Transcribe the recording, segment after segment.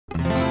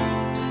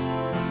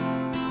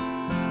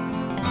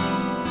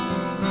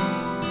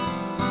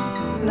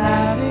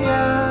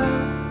Lavia,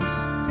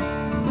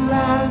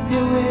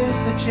 Lavia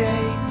with a J,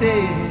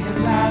 dear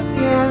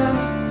Lavia.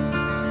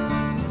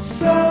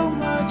 So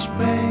much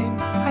pain,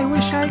 I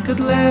wish I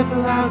could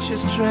level out your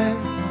stress,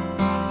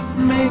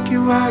 make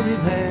you worry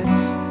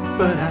less,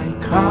 but I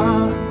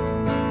can't.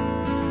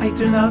 I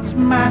do not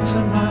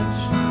matter much,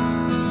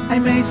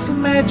 I'm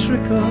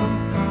asymmetrical,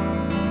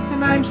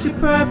 and I'm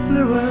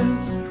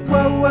superfluous.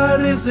 Well,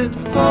 what is it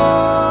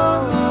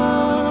for?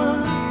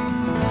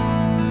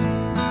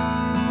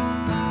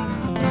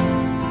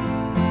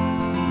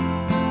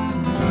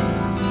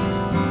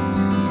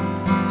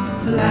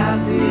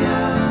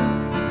 Lavia,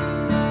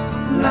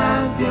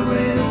 Lavia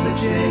with a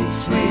J,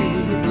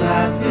 sweet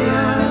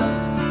Lavia.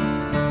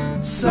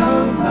 So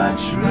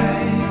much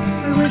rain,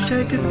 I wish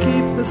I could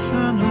keep the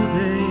sun all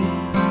day,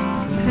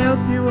 help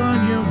you on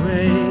your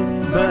way,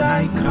 but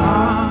I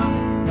can't.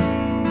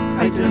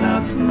 I do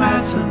not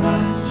matter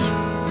much,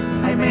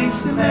 I'm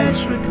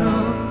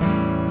asymmetrical.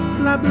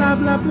 Blah blah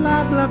blah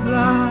blah blah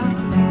blah.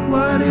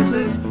 What is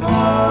it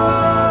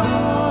for?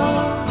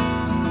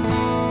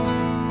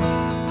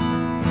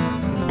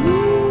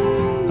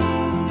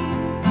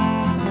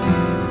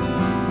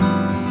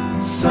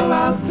 So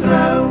I'll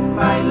throw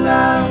my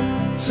love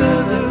to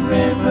the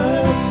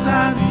river,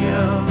 sun,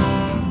 you're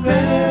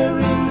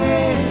very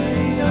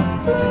near your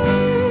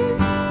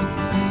place,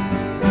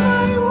 and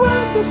I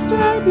won't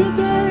disturb your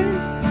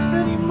days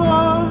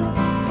anymore.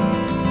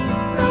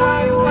 No,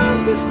 I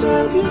won't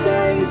disturb your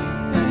days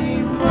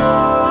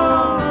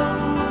anymore.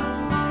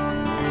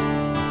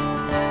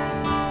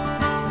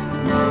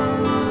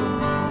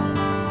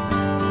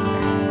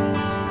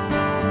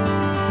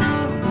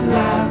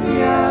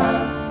 Lavia,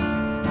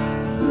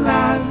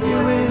 Lavia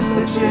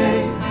with a J,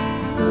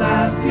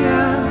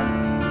 Lavia.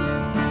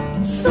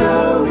 So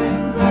in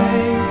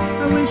vain,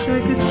 I wish I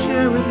could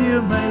share with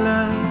you my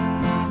love,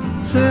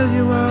 tell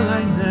you all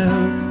I know,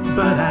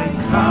 but I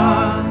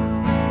can't.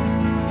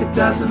 It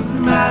doesn't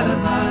matter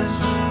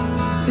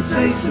much, it's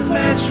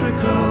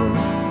asymmetrical,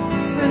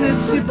 and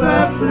it's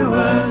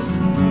superfluous.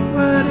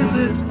 What is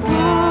it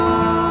for?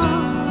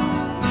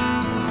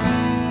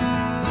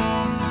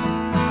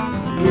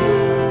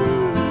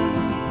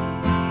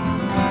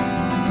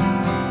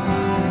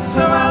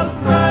 So I'll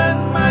burn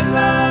my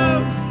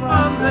love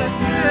on the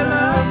hill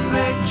of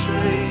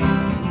victory,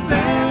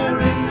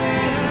 very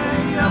near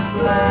your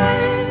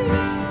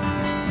place,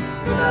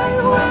 and I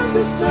won't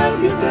disturb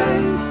your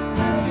days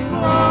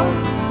anymore.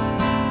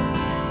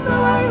 No,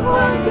 I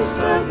won't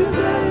disturb your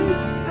days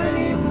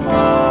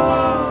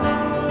anymore.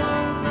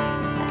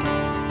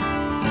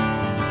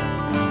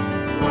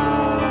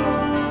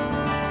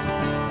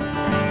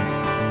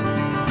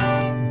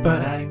 But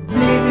I'm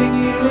leaving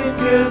you in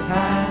good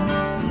hands.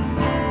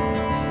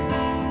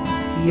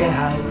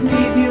 Yeah, I'd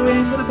leave you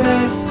in the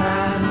best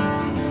hands.